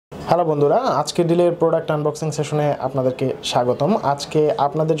Hello বন্ধুরা, আজকে ডিলের product unboxing সেশনে আপনাদেরকে স্বাগতম। আজকে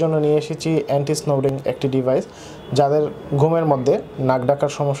আপনাদের জন্য নিয়ে এসেছি অ্যান্টি স্নোরিং একটি ডিভাইস। যাদের ঘুমের মধ্যে নাক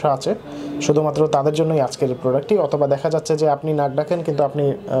ডাকার সমস্যা আছে, শুধুমাত্র তাদের জন্যই আজকের এই প্রোডাক্টটি। অথবা দেখা যাচ্ছে যে আপনি নাক ডাকেন কিন্তু আপনি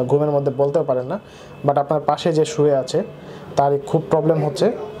ঘুমের মধ্যে বলতেও পারেন না, বাট আপনার পাশে যে শুয়ে আছে তার খুব প্রবলেম হচ্ছে।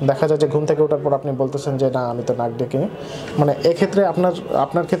 দেখা যায় যে ঘুম থেকে ওঠার পর আপনি বলতেছেন যে না, আমি তো নাক ডেকে, মানে এক্ষেত্রে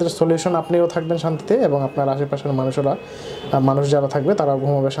আপনার ক্ষেত্রে সলিউশন, আপনিও থাকবেন শান্তিতে এবং আপনার আশেপাশের মানুষ যারা থাকবে তারাও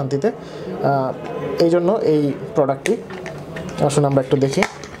ঘুমাবে শান্তিতে। এই জন্য এই প্রোডাক্টটি, আসুন আমরা একটু দেখি।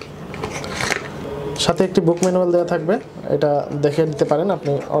 সাথে একটি বুক ম্যানুয়াল দেওয়া থাকবে, এটা দেখে নিতে পারেন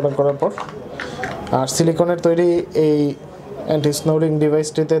আপনি অর্ডার করার পর। আর সিলিকনের তৈরি এই অ্যান্টি স্নোরিং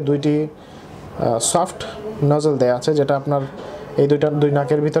ডিভাইসটিতে দুইটি সফট নজল দেওয়া আছে, যেটা আপনার এই দুই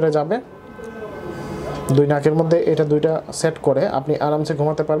নাকের ভিতরে যাবে। দুই নাকের মধ্যে এটা দুইটা সেট করে আপনি আরামসে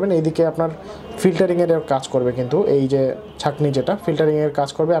ঘুমাতে পারবেন। এইদিকে আপনার ফিল্টারিংয়ের কাজ করবে, কিন্তু এই যে ছাঁকনি যেটা ফিল্টারিংয়ের কাজ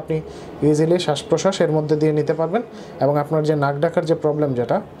করবে, আপনি ইজিলি শ্বাস প্রশ্বাস এর মধ্যে দিয়ে নিতে পারবেন। এবং আপনার যে নাক ডাকার যে প্রবলেম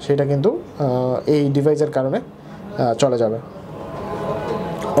যেটা, সেটা কিন্তু এই ডিভাইসের কারণে চলে যাবে।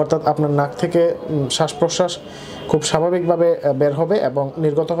 অর্থাৎ আপনার নাক থেকে শ্বাস প্রশ্বাস খুব স্বাভাবিকভাবে বের হবে এবং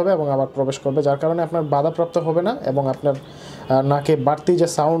নির্গত হবে এবং আবার প্রবেশ করবে, যার কারণে আপনার বাধাপ্রাপ্ত হবে না এবং আপনার নাকে বাড়তি যে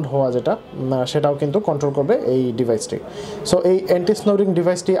সাউন্ড হওয়া যেটা, সেটাও কিন্তু কন্ট্রোল করবে এই ডিভাইসটি। সো এই অ্যান্টি স্নোরিং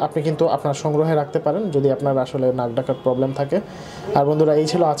ডিভাইসটি আপনি কিন্তু আপনার সংগ্রহে রাখতে পারেন যদি আপনার আসলে নাক ডাকার প্রবলেম থাকে। আর বন্ধুরা, এই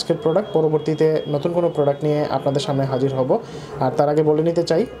ছিল আজকের প্রোডাক্ট। পরবর্তীতে নতুন কোনো প্রোডাক্ট নিয়ে আপনাদের সামনে হাজির হব। আর তার আগে বলে নিতে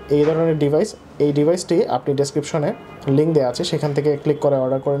চাই, এই ধরনের এই ডিভাইসটি আপনি ডেসক্রিপশনে লিঙ্ক দেওয়া আছে, সেখান থেকে ক্লিক করে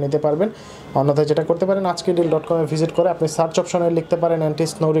অর্ডার করে নিতে পারবেন। অন্যথায় যেটা করতে পারেন, ajkerdeal.com ভিজিট করে আপনি সার্চ অপশনে লিখতে পারেন অ্যান্টি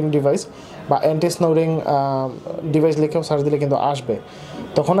স্নোরিং ডিভাইস, বা অ্যান্টি স্নোরিং ডিভাইস লিখেও সার্চ দিলে কিন্তু আসবে।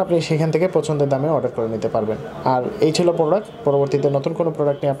 তখন আপনি সেখান থেকে পছন্দের দামে অর্ডার করে নিতে পারবেন। আর এই ছিল প্রোডাক্ট। পরবর্তীতে নতুন কোনো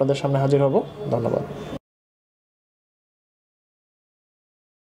প্রোডাক্ট নিয়ে আপনাদের সামনে হাজির হব। ধন্যবাদ।